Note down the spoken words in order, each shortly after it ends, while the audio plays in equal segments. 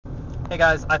Hey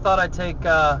guys, I thought I'd take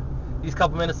these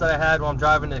couple minutes that I had while I'm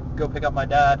driving to go pick up my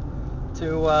dad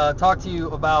to talk to you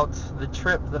about the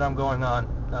trip that I'm going on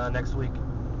next week.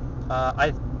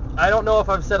 I don't know if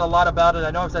I've said a lot about it.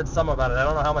 I know I've said some about it. I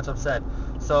don't know how much I've said.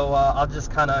 So I'll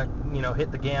just kind of hit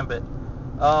the gambit.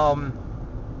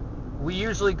 We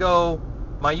usually go.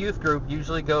 My youth group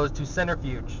usually goes to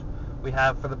Centrifuge. We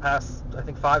have for the past, I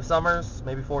think, 5 summers,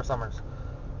 maybe 4 summers.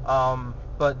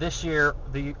 But this year,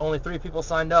 the only 3 people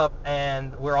signed up,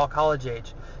 and we're all college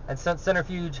age. And since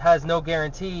Centrifuge has no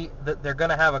guarantee that they're going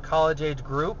to have a college age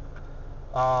group,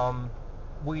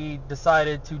 we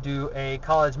decided to do a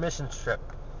college missions trip.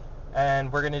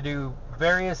 And we're going to do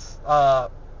various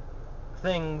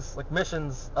things, like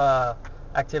missions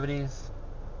activities.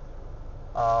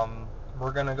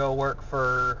 We're going to go work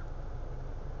for,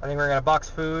 I think we're going to box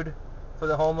food for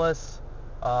the homeless.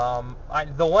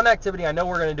 The one activity I know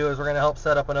we're going to do is we're going to help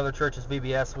set up another church's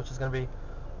VBS, which is going to be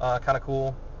kind of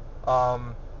cool.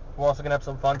 We're also going to have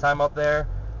some fun time up there.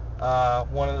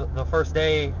 The first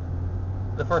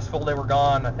full day we're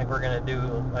gone, I think we're going to do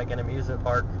like an amusement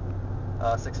park,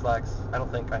 Six Flags. I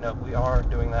know we are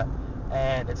doing that,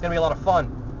 and it's going to be a lot of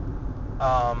fun.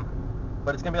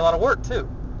 But it's going to be a lot of work too.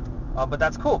 But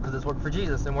that's cool because it's work for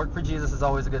Jesus, and work for Jesus is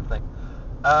always a good thing.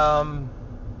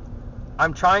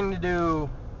 I'm trying to do,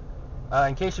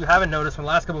 in case you haven't noticed from the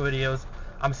last couple of videos,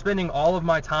 I'm spending all of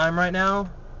my time right now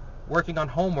working on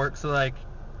homework so that I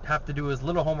have to do as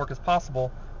little homework as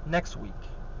possible next week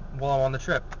while I'm on the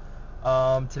trip.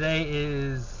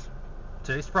 Today's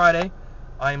Friday.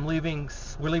 We're leaving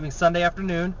Sunday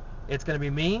afternoon. It's going to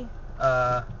be me,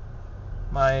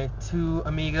 my 2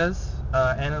 amigas,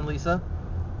 Anna and Lisa,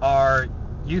 our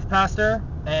youth pastor,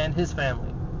 and his family.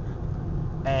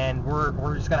 And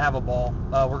we're just gonna have a ball.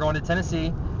 We're going to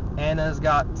Tennessee. Anna's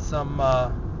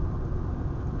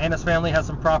family has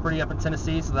some property up in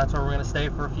Tennessee, so that's where we're gonna stay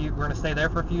We're gonna stay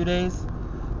there for a few days.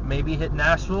 Maybe hit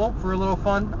Nashville for a little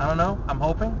fun. I don't know. I'm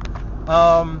hoping.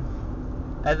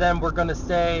 And then we're gonna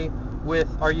stay with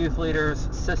our youth leader's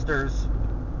sisters.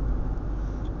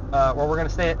 We're gonna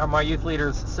stay at my youth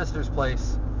leader's sister's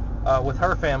place with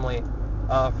her family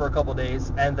for a couple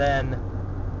days, and then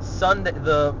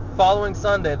the following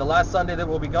Sunday, the last Sunday that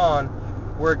we'll be gone,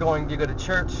 we're going to go to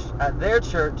church at their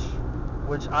church,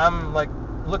 which I'm like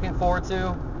looking forward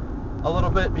to a little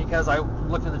bit because I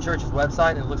looked at the church's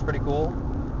website and it looks pretty cool.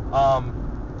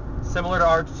 Similar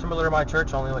to my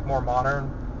church, only like more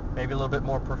modern, maybe a little bit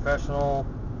more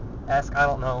professional-esque. I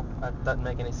don't know. That doesn't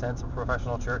make any sense. A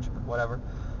professional church, but whatever.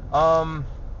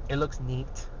 It looks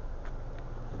neat.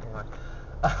 Anyway.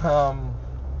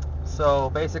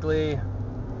 So basically,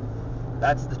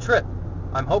 that's the trip.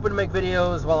 I'm hoping to make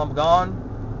videos while I'm gone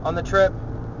on the trip.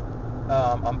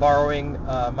 I'm borrowing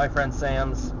my friend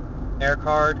Sam's air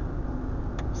card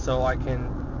so I can,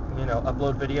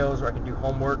 upload videos, or I can do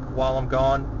homework while I'm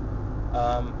gone.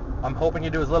 I'm hoping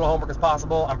to do as little homework as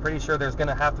possible. I'm pretty sure there's going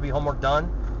to have to be homework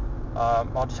done.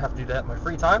 I'll just have to do that in my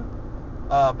free time.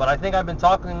 But I think I've been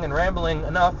talking and rambling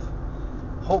enough.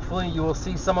 Hopefully you will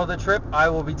see some of the trip. I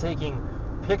will be taking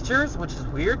pictures, which is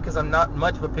weird because I'm not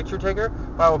much of a picture taker,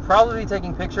 but I will probably be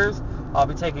taking pictures. I'll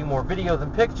be taking more video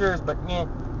than pictures, but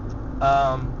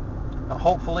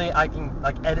hopefully I can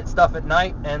edit stuff at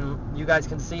night and you guys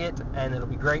can see it, and it'll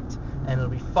be great, and it'll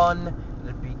be fun,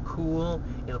 it'll be cool,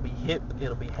 it'll be hip,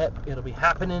 it'll be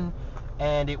happening,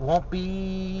 and it won't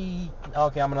be,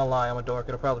 okay, I'm gonna lie, I'm a dork,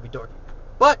 it'll probably be dorky,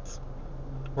 but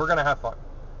we're gonna have fun,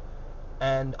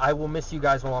 and I will miss you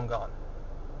guys while I'm gone.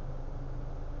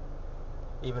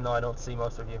 Even though I don't see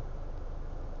most of you.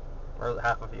 Or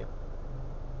half of you.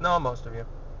 No, most of you.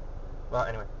 Well,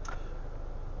 anyway.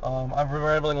 I've been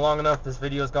rambling long enough. This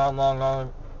video's gone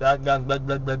long.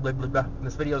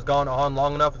 This video's gone on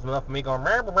long enough. It's enough of me going.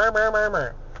 Like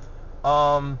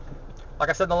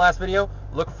I said in the last video,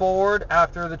 look forward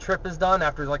after the trip is done,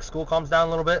 after school calms down a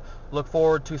little bit, look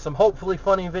forward to some hopefully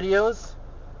funny videos.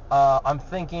 I'm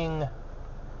thinking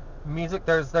music.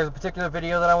 There's a particular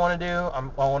video that I want to do. I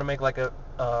want to make like a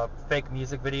fake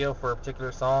music video for a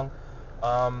particular song.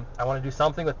 I want to do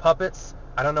something with puppets.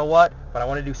 I don't know what, but I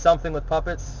want to do something with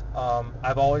puppets.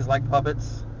 I've always liked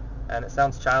puppets, and it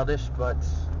sounds childish, but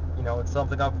it's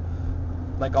something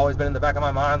I've always been in the back of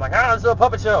my mind. Let's do a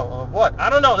puppet show. What?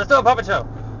 I don't know. Let's do a puppet show.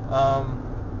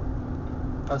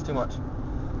 That was too much,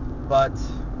 but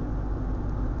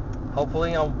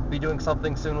hopefully I'll be doing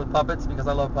something soon with puppets because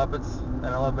I love puppets and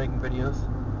I love making videos.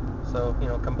 So,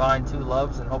 combine 2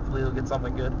 loves and hopefully it'll get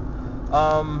something good.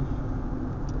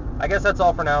 I guess that's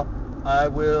all for now. I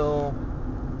will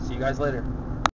see you guys later.